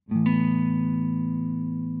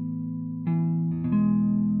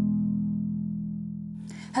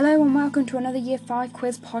and welcome to another Year 5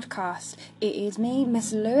 quiz podcast. It is me,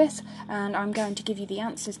 Miss Lewis, and I'm going to give you the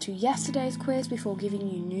answers to yesterday's quiz before giving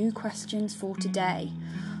you new questions for today.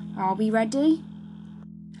 Are we ready?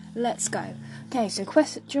 Let's go. Okay, so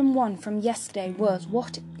question 1 from yesterday was,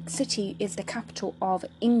 what city is the capital of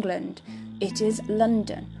England? It is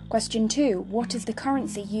London. Question 2, what is the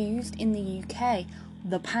currency used in the UK?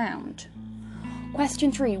 The pound.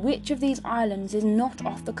 Question 3, which of these islands is not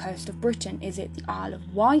off the coast of Britain? Is it the Isle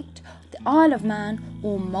of Wight, the Isle of Man,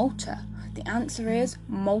 or Malta? The answer is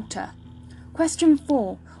Malta. Question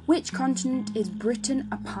 4, which continent is Britain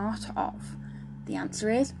a part of? The answer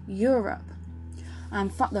is Europe.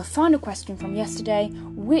 And the final question from yesterday,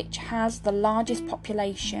 which has the largest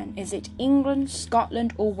population? Is it England,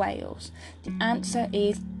 Scotland, or Wales? The answer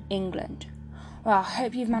is England. Well, I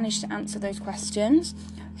hope you've managed to answer those questions.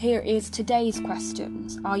 Here is today's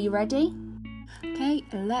questions. Are you ready? Okay,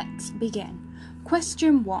 let's begin.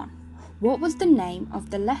 Question 1. What was the name of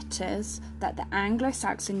the letters that the Anglo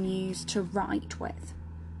Saxon used to write with?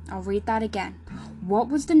 I'll read that again. What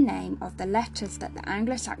was the name of the letters that the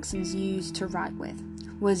Anglo Saxons used to write with?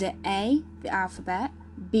 Was it A, the alphabet,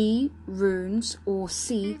 B, runes, or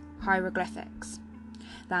C, hieroglyphics?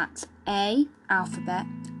 That's A, alphabet,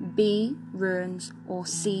 B, runes, or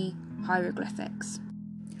C, hieroglyphics.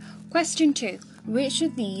 Question 2. Which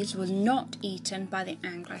of these was not eaten by the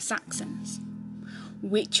Anglo-Saxons?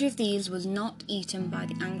 Which of these was not eaten by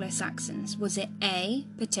the Anglo-Saxons? Was it A,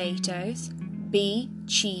 potatoes, B,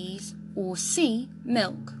 cheese, or C,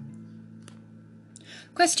 milk?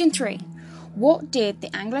 Question 3. What did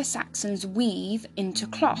the Anglo-Saxons weave into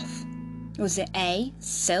cloth? Was it A,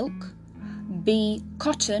 silk, B,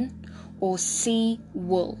 cotton, or C,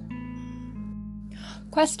 wool?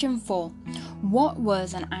 Question 4. What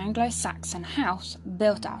was an Anglo-Saxon house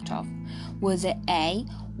built out of? Was it A,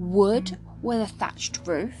 wood with a thatched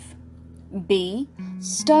roof, B,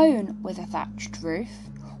 stone with a thatched roof,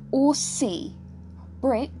 or C,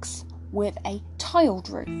 bricks with a tiled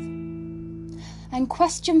roof? And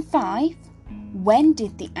question 5. When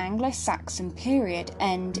did the Anglo-Saxon period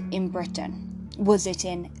end in Britain? Was it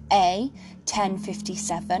in A,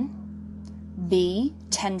 1057, B,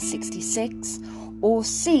 1066, or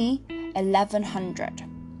C, 1100?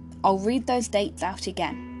 I'll read those dates out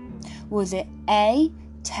again. Was it A,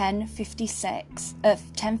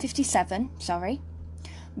 1057,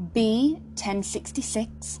 B,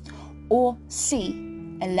 1066, or C,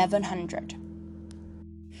 1100?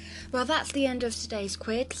 Well, that's the end of today's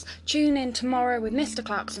quiz. Tune in tomorrow with Mr.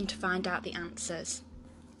 Clarkson to find out the answers.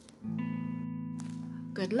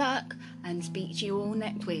 Good luck, and speak to you all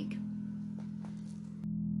next week.